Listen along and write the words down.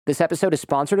This episode is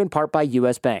sponsored in part by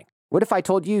U.S. Bank. What if I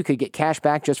told you you could get cash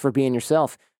back just for being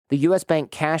yourself? The U.S. Bank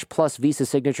Cash Plus Visa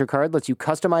Signature Card lets you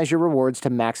customize your rewards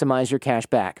to maximize your cash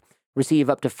back.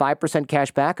 Receive up to 5% cash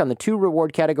back on the 2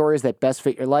 reward categories that best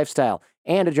fit your lifestyle,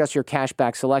 and adjust your cash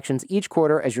back selections each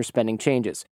quarter as your spending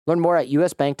changes. Learn more at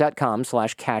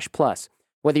usbank.com/cashplus.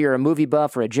 Whether you're a movie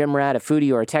buff or a gym rat, a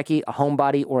foodie or a techie, a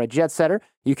homebody or a jet setter,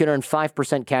 you can earn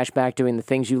 5% cash back doing the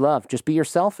things you love. Just be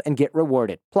yourself and get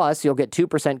rewarded. Plus, you'll get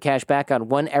 2% cash back on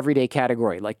one everyday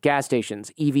category like gas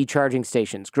stations, EV charging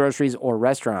stations, groceries, or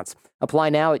restaurants. Apply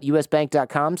now at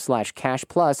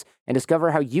usbank.com/cashplus and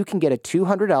discover how you can get a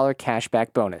 $200 cash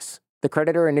back bonus. The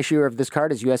creditor and issuer of this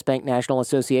card is U.S. Bank National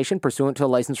Association, pursuant to a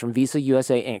license from Visa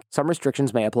USA, Inc. Some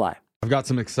restrictions may apply. I've got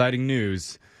some exciting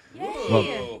news. Yay.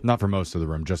 Well, not for most of the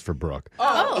room, just for Brooke.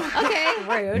 Oh, okay.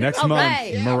 Rude. Next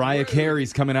month, Mariah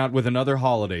Carey's coming out with another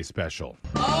holiday special.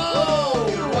 Oh,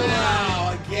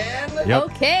 wow. Again? Yep.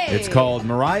 Okay. It's called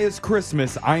Mariah's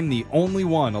Christmas. I'm the only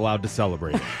one allowed to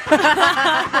celebrate it.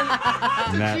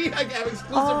 Did she have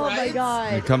exclusive rights? my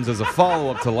God. It comes as a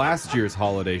follow-up to last year's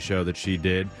holiday show that she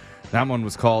did. That one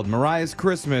was called Mariah's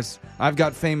Christmas. I've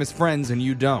got famous friends and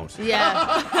you don't. Yeah.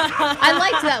 I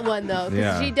liked that one, though, because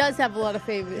Yeah. she does have a lot of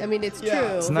favorites. I mean, it's Yeah. true.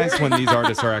 It's nice when these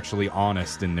artists are actually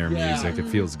honest in their music. It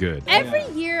feels good. Every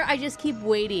year, I just keep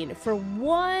waiting for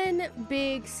one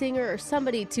big singer or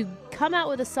somebody to come out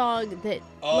with a song that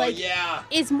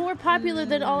is more popular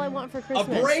than All I Want for A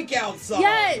Christmas. breakout song.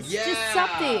 Yes, Yeah. just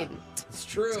something. It's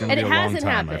true. gonna And be it a long hasn't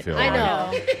time, I happened. feel I like.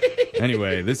 know.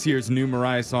 Anyway, this year's new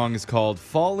Mariah song is called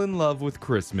Fall in Love with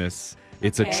Christmas.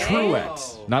 It's a truet,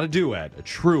 not a duet, a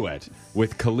truet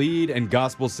with Khalid and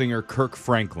gospel singer Kirk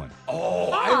Franklin. Oh,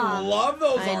 I love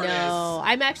those I artists. know.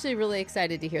 I'm actually really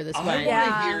excited to hear this I one. want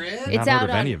to hear it. It's I've not out heard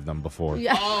of on- any of them before.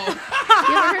 Yeah. Oh,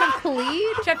 You ever heard of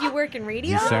Khalid? Jeff, you work in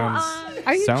radio? He sounds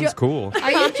Are you sounds cool.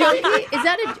 Are you joking? Is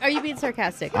that are you being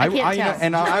sarcastic? I can't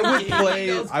tell. I would play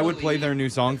He does I would play Khalid. their new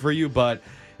song for you, but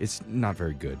it's not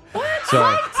very good. So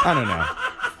I don't know.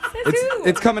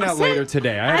 It's coming out later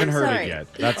today. I haven't heard sorry. it yet.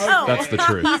 That's the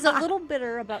truth. He's a little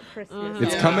bitter about Christmas.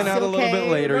 It's Yeah. coming out It's a little bit okay.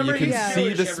 later. Remember, You can he's see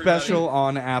Jewish, the everybody. special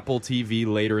on Apple TV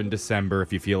later in December.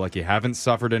 If you feel like you haven't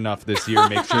suffered enough this year,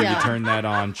 make sure Yeah. you turn that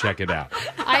on. Check it out.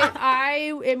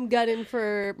 I am gunning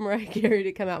for Mariah Carey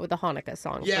to come out with a Hanukkah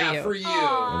song yeah, for you.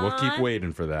 And we'll keep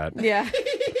waiting for that. Yeah.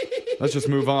 Let's just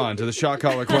move on to the shot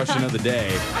collar question of the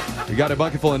day. We got a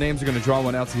bucket full of names. We're going to draw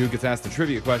one out, see who gets asked the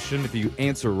trivia question. If you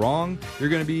answer wrong, you're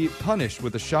going to be punished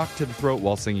with a shock to the throat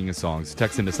while singing a song. So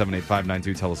text into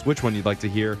 78592. Tell us which one you'd like to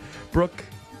hear. Brooke,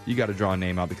 you got to draw a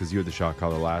name out because you're the shot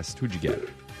caller last. Who'd you get?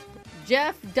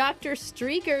 Jeff Dr.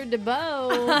 Streaker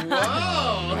DeBoe.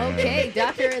 Whoa. Okay,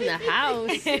 doctor in the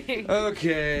house.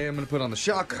 Okay, I'm going to put on the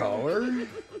shot collar.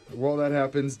 While that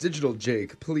happens, Digital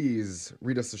Jake, please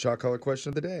read us the shot collar question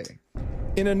of the day.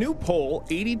 In a new poll,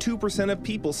 82% of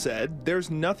people said there's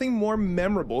nothing more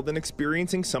memorable than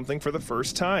experiencing something for the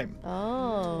first time.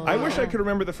 Oh. I wish I could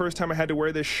remember the first time I had to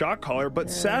wear this shock collar, but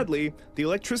sadly, the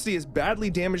electricity has badly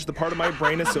damaged the part of my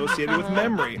brain associated with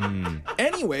memory.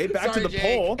 Anyway, back Sorry, to the Jake.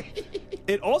 poll.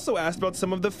 It also asked about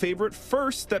some of the favorite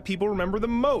firsts that people remember the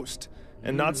most.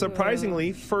 And not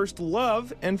surprisingly, first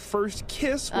love and first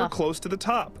kiss were close to the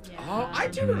top. Oh, I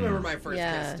do remember my first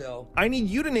Yeah. kiss still. I need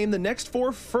you to name the next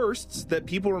 4 firsts that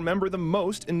people remember the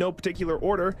most in no particular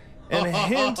order. And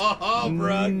hint,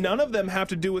 Brooke. none of them have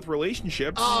to do with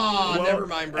relationships. Oh, never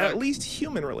mind, Brooke. At least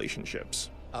human relationships.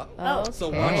 So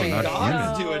okay. watching not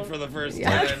dogs human. do it for the first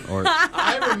Yeah. time. Or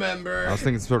I remember. I was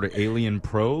thinking sort of alien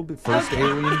probe. First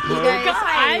alien You probe. guys,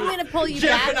 I'm going to pull you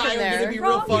Jeff back and I from are going to there. be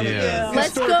real fun Yeah. at this. Let's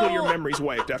Historically, go- your memory's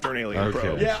wiped after an alien Okay.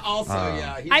 probe. Yeah, also,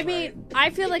 yeah. He's I right. mean, I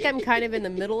feel like I'm kind of in the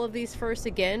middle of these first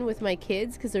again with my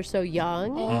kids because they're so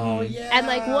young. Oh, yeah. And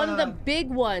like one of the big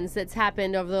ones that's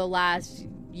happened over the last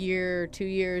year, 2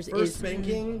 years First is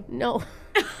spanking. no.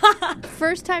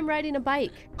 First time riding a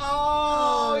bike.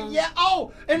 Oh, yeah.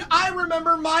 Oh, and I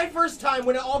remember my first time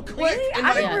when it all clicked. Really? and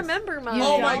I my- don't remember mine.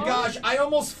 Oh my gosh, I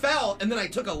almost fell, and then I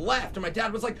took a left, and my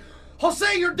dad was like,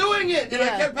 Jose, you're doing it! And I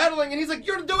Yeah. kept pedaling, and he's like,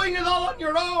 you're doing it all on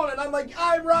your own! And I'm like,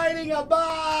 I'm riding a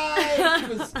bike!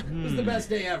 It was the best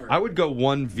day ever. I would go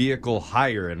one vehicle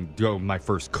higher and go my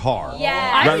first car.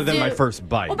 Yeah. I Rather would than do- my first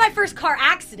bike. Well, my first car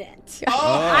accident. Oh,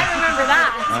 I remember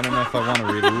that. I don't know if I want to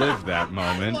relive that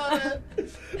moment.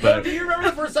 But Do you remember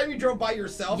the first time you drove by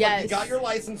yourself? Yes. Like you got your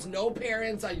license, no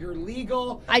parents, you're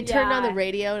legal. I turned on Yeah. the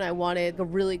radio and I wanted a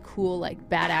really cool, like,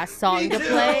 badass song Me to too.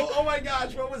 play. Oh my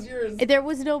gosh, what was yours? There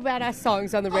was no badass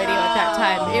songs on the radio at that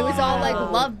time. It was all like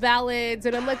love ballads,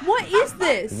 and I'm like, what is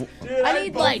this? Dude, I had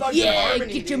need Bone like, Thugs and yeah,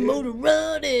 Harmony, get your dude. motor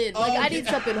running. Like, Oh, I need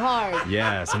yeah. something hard.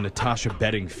 yeah, some Natasha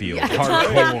Bedingfield, Yeah.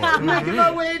 hardcore. Making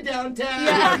my way downtown.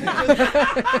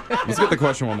 Let's get the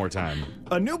question one more time.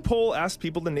 A new poll asked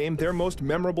people to name their most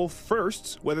memorable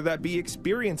firsts, whether that be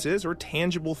experiences or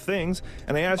tangible things,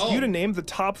 and I asked you to name the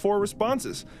top 4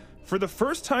 responses. For the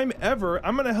first time ever,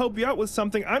 I'm going to help you out with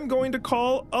something I'm going to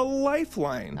call a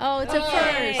lifeline. Oh, it's a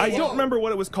first. I don't remember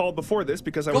what it was called before this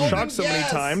because I was Golden shocked so many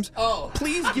yes. times. Oh.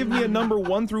 Please give me a number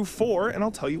 1 through 4, and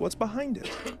I'll tell you what's behind it.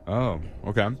 Oh,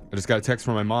 okay. I just got a text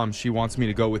from my mom. She wants me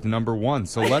to go with number 1.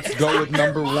 So let's go with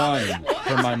number 1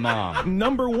 for my mom.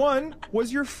 Number 1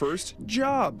 was your first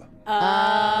job.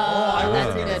 I was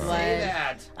That's a gonna good say one.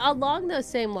 that. Along those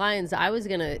same lines, I was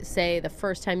going to say the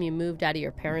first time you moved out of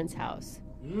your parents' house.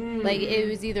 Like, it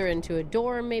was either into a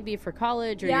dorm, maybe for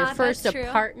college, or Yeah, your that's first true.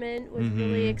 apartment was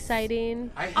really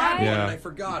exciting. I had one Yeah. and I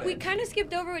forgot it. We kind of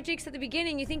skipped over what Jake said at the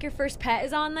beginning. You think your first pet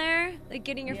is on there? Like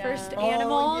getting your first Oh,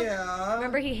 animal? yeah.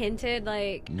 Remember he hinted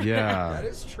like Yeah. That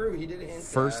is true. He did hint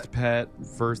First that. pet,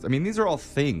 first. I mean, these are all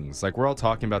things. Like, we're all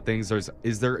talking about things.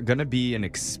 Is there going to be an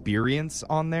experience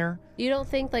on there? You don't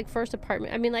think, like, first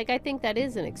apartment? I mean, like, I think that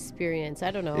is an experience. I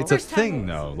don't know. It's a First time thing, was-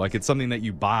 though. Like, it's something that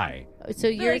you buy. So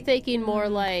you're like- thinking more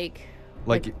like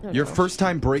Like, I don't your know. first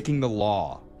time breaking the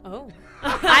law. oh.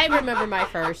 I remember my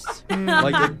first.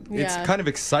 Like, it's Yeah. kind of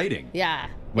exciting Yeah.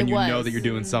 when it you was. know that you're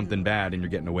doing something bad and you're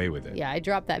getting away with it. Yeah, I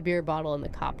dropped that beer bottle and the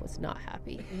cop was not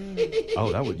happy.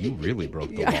 Oh, you really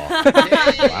broke the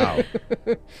law. Wow.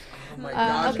 Oh my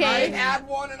gosh. okay. I had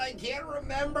one and I can't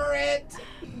remember it.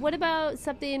 What about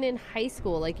something in high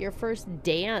school, like your first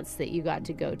dance that you got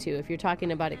to go to, if you're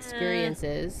talking about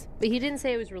experiences? But he didn't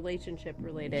say it was relationship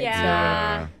related.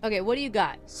 Yeah. So, okay, what do you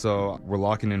got? So, we're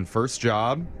locking in first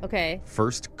job, Okay.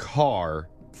 first car,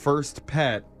 first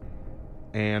pet,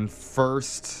 and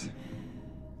first.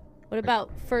 What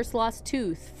about first lost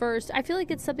tooth? First, I feel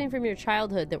like it's something from your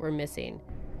childhood that we're missing.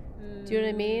 Do you know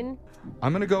what I mean?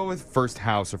 I'm going to go with first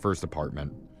house or first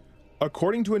apartment.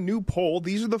 According to a new poll,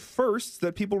 these are the firsts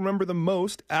that people remember the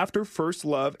most after first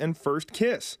love and first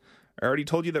kiss. I already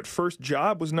told you that first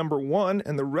job was number 1,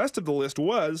 and the rest of the list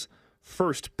was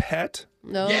first pet,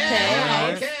 Okay.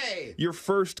 Yeah, okay. your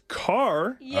first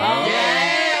car,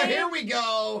 Yeah, here we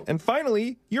go. and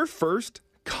finally, your first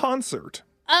concert.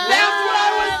 That's what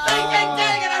I was thinking.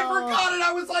 Dang it, I forgot it.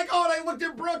 I was like, oh, and I looked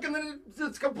at Brooke, and then it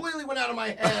just completely went out of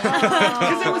my head.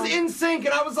 Because it was in sync,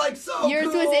 and I was like, so Yours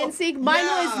cool. was in sync. Mine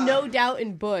was Yeah. No Doubt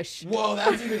in Bush. Whoa,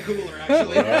 that's even cooler,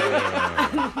 actually.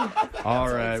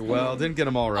 All right. Well, didn't get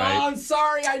them all Oh, right. I'm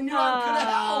sorry. I knew I could have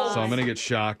helped. So I'm going to get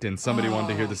shocked, and somebody wanted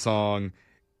to hear the song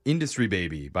Industry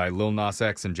Baby by Lil Nas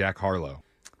X and Jack Harlow.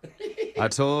 I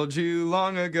told you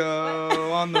long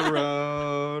ago on the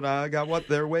road, I got what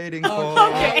they're waiting for.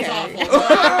 That's awful.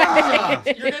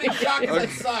 You're getting shocked because I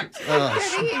sucked. I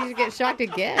think you should get shocked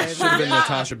again. Should have been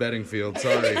Natasha Bedingfield.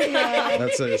 Sorry.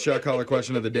 That's a shot caller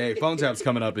question of the day. Phone tap's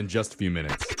coming up in just a few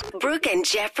minutes. Brooke and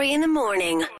Jeffrey in the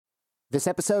morning. This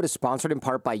episode is sponsored in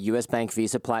part by US Bank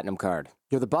Visa Platinum Card.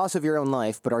 You're the boss of your own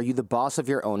life, but are you the boss of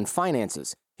your own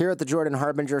finances? Here at the Jordan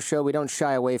Harbinger Show, we don't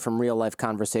shy away from real-life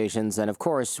conversations, and of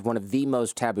course, one of the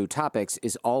most taboo topics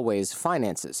is always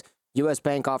finances. US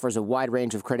Bank offers a wide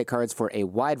range of credit cards for a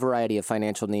wide variety of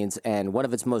financial needs, and one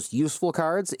of its most useful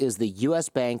cards is the US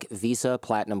Bank Visa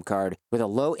Platinum Card. With a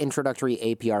low introductory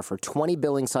APR for 20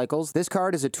 billing cycles, this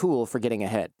card is a tool for getting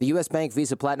ahead. The US Bank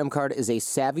Visa Platinum Card is a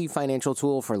savvy financial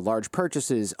tool for large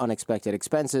purchases, unexpected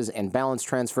expenses, and balance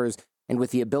transfers. And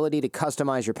with the ability to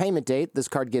customize your payment date, this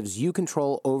card gives you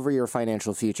control over your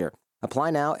financial future. Apply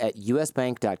now at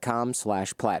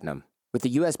usbank.com/platinum. With the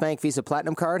US Bank Visa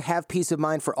Platinum Card, have peace of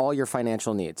mind for all your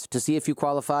financial needs. To see if you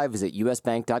qualify, visit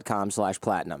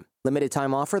usbank.com/platinum. Limited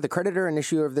time offer. The creditor and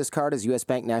issuer of this card is US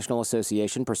Bank National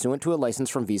Association, pursuant to a license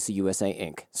from Visa USA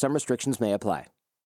Inc. Some restrictions may apply.